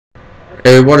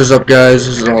Hey, what is up, guys?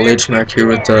 This is ALLHmac here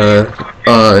with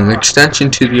an extension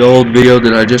to the old video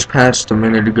that I just passed a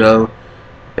minute ago,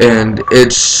 and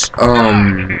it's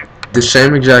the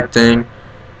same exact thing,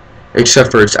 except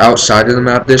for it's outside of the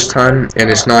map this time, and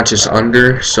it's not just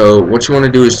under. So what you want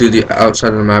to do is do the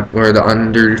outside of the map, or the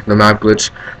under the map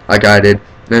glitch, like I did.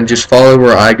 Then just follow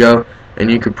where I go, and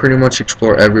you could pretty much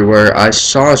explore everywhere. I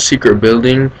saw a secret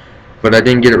building, but I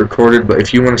didn't get it recorded. But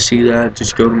if you want to see that,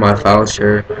 just go to my file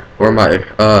share or my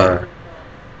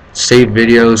saved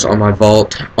videos on my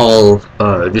vault. I'll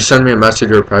just send me a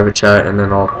message or a private chat, and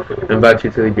then I'll invite you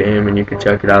to the game, and you can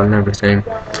check it out and everything.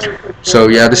 So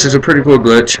yeah, this is a pretty cool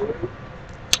glitch,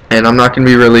 and I'm not gonna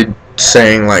be really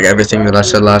saying like everything that I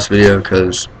said last video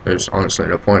because there's honestly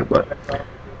no point. But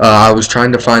I was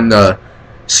trying to find the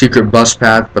secret bus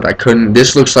path, but I couldn't.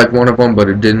 This looks like one of them, but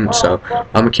it didn't. So I'm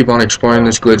gonna keep on exploring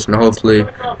this glitch, and hopefully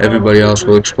everybody else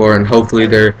will explore, and hopefully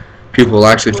people will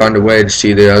actually find a way to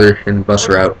see the other hidden bus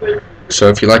route. So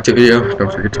if you liked the video,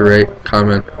 don't forget to rate,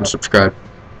 comment, and subscribe.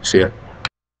 See ya.